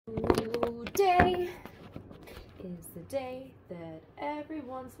Today is the day that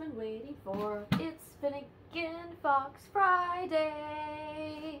everyone's been waiting for. It's Finnegan Fox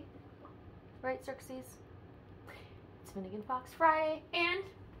Friday. Right, Xerxes? It's Finnegan Fox Friday,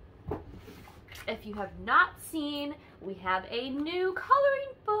 and if you have not seen, we have a new coloring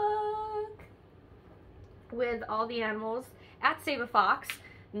book with all the animals at Save a Fox,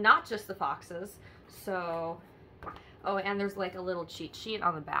 not just the foxes. So, oh, and there's like a little cheat sheet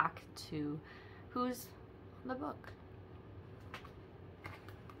on the back to who's on the book.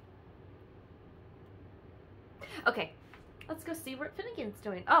 Okay, let's go see what Finnegan's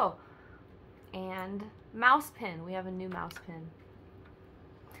doing. Oh, and mouse pin. We have a new mouse pin.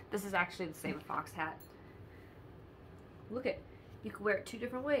 This is actually the Save a Fox hat. Look it, you can wear it two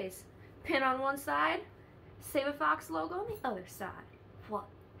different ways. Pin on one side, Save a Fox logo on the other side. What?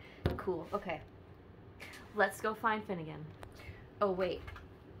 Cool, okay. Let's go find Finnegan. Oh wait,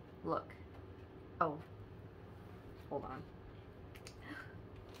 look. Oh, hold on.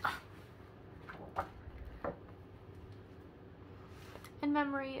 In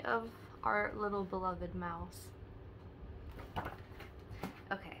memory of our little beloved mouse.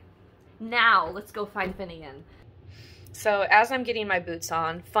 Okay, now let's go find Finnegan. So as I'm getting my boots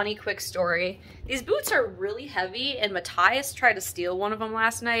on, funny quick story. These boots are really heavy, and Matthias tried to steal one of them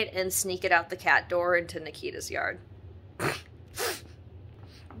last night and sneak it out the cat door into Nikita's yard.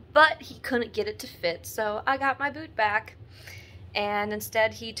 But he couldn't get it to fit, so I got my boot back. And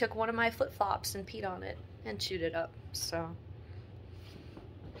instead he took one of my flip-flops and peed on it and chewed it up, so.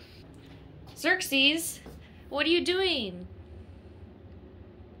 Xerxes, what are you doing?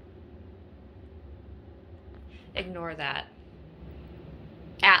 Ignore that.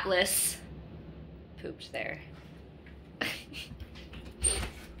 Atlas pooped there.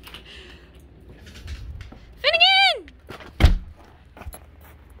 Finnegan!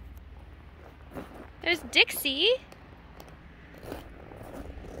 There's Dixie.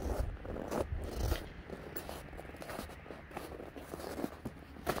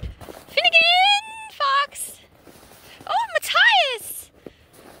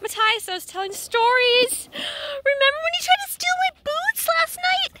 Matthias, I was telling stories. Remember when you tried to steal my boots last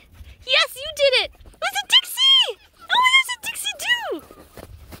night? Yes, you did it. Was it Dixie? Oh, there's a Dixie too.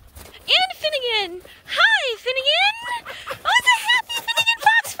 And Finnegan. Hi, Finnegan. Oh, it's a happy Finnegan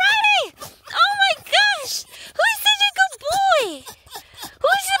Fox Friday. Oh my gosh. Who's such a good boy?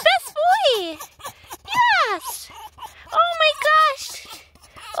 Who's the best boy? Yes. Oh my gosh.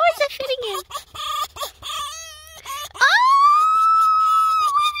 Oh, it's a Finnegan.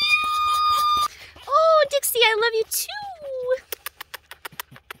 Dixie, I love you too.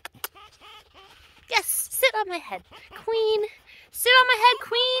 Yes, sit on my head, Queen. Sit on my head,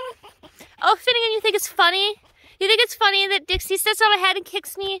 Queen. Oh, Finnegan, you think it's funny? You think it's funny that Dixie sits on my head and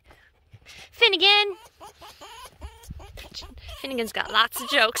kicks me? Finnegan. Finnegan's got lots of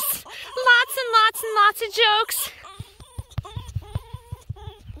jokes. Lots and lots and lots of jokes.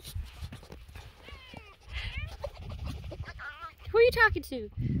 Who are you talking to?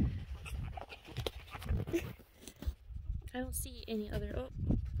 I don't see any other. Oh,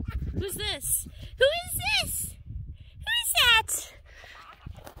 who's this? Who is this? Who is that?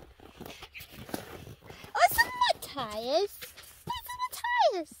 Oh, it's a Matthias. It's a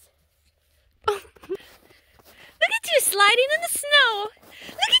Matthias. Oh. Look at you sliding in the snow.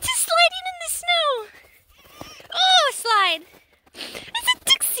 Look at you sliding in the snow. Oh, slide. It's a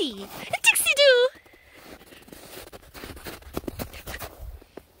Dixie. A Dixie-doo.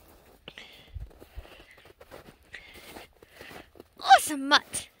 Oh, it's a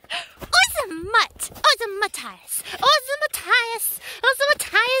mutt. Oh, it's a mutt. Oh, it's a Matthias. Oh, it's a Matthias. Oh, it's a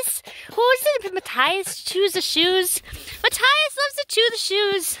Matthias. Who is it? Matthias chews the shoes. Matthias loves to chew the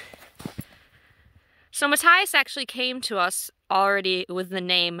shoes. So Matthias actually came to us already with the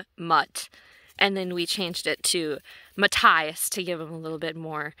name Mutt. And then we changed it to Matthias to give him a little bit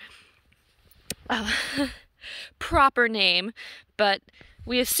more proper name. But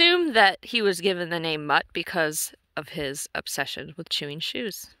we assumed that he was given the name Mutt because of his obsession with chewing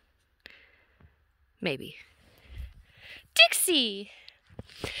shoes. Maybe. Dixie!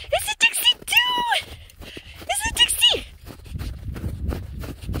 It's a Dixie too! It's a Dixie!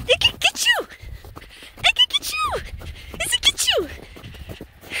 They can get you! I can get you! It's a get you!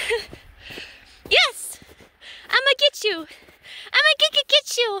 Yes! I'ma get you! I'ma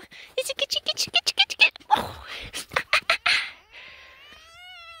get you! It's a get you! Oh!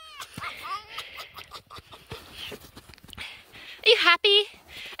 Are you happy?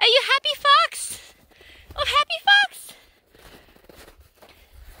 Are you happy, Fox? Oh, happy Fox!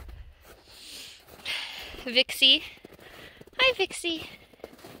 Vixie. Hi, Vixie.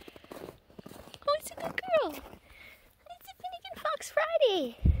 girl. It's a Finnegan Fox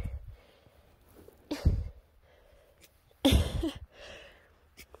Friday.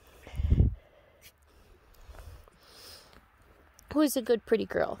 Who's a good pretty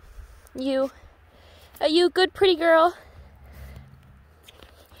girl? You? Are you a good pretty girl?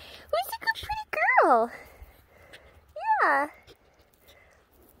 Who's a good pretty girl? Yeah.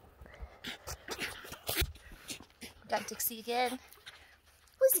 Got Dixie again.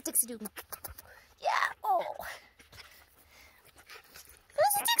 Who's the Dixie doing? Yeah. Oh.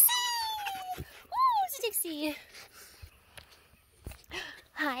 Who's the Dixie? Who's the Dixie?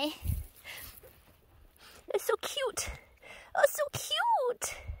 Hi. It's so cute. Oh, so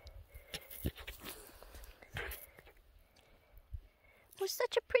cute. We're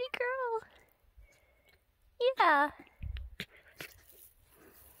such a pretty girl. Yeah.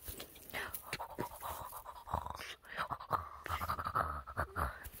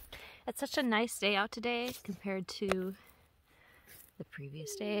 It's such a nice day out today compared to the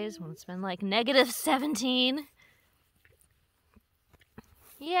previous days when it's been like -17.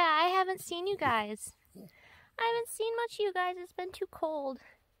 Yeah, I haven't seen you guys. I haven't seen much of you guys. It's been too cold.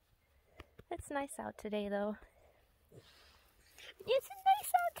 It's nice out today though. It's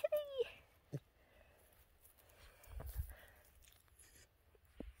nice out today.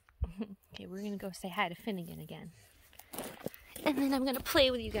 Okay, we're gonna go say hi to Finnegan again. And then I'm gonna play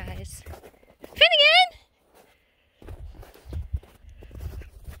with you guys. Finnegan!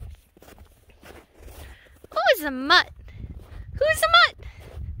 Who is the mutt? Who's the mutt?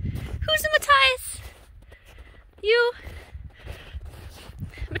 Who's the Matthias? You.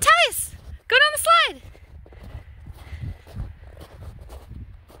 Matthias! Go down the slide!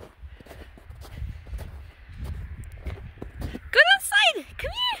 Go down the slide!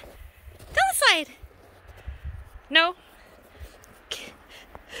 Come here! Down the slide! No?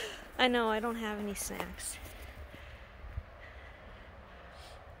 I know, I don't have any snacks.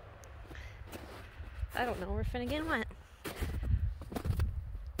 I don't know where Finnegan went.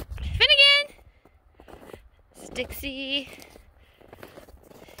 Finnegan! It's Dixie.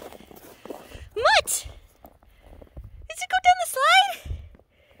 Mutt! Did you go down the slide?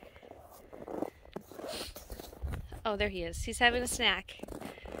 Oh, there he is. He's having a snack.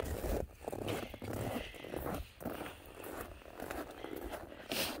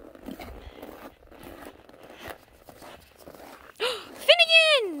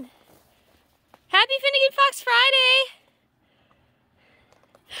 Happy Finnegan Fox Friday!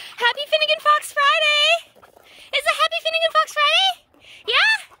 Happy Finnegan Fox Friday! Is it Happy Finnegan Fox Friday?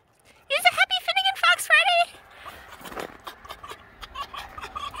 Yeah? Is it Happy Finnegan Fox Friday?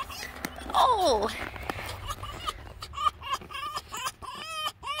 Oh!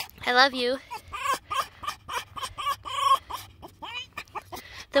 I love you.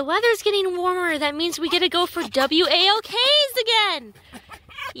 The weather's getting warmer. That means we get to go for WALKs again.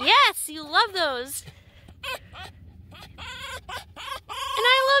 Yes, you love those. And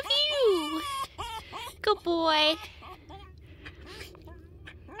I love you. Good boy.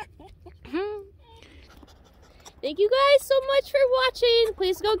 Thank you guys so much for watching.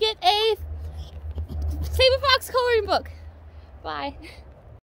 Please go get a Save a Fox coloring book. Bye.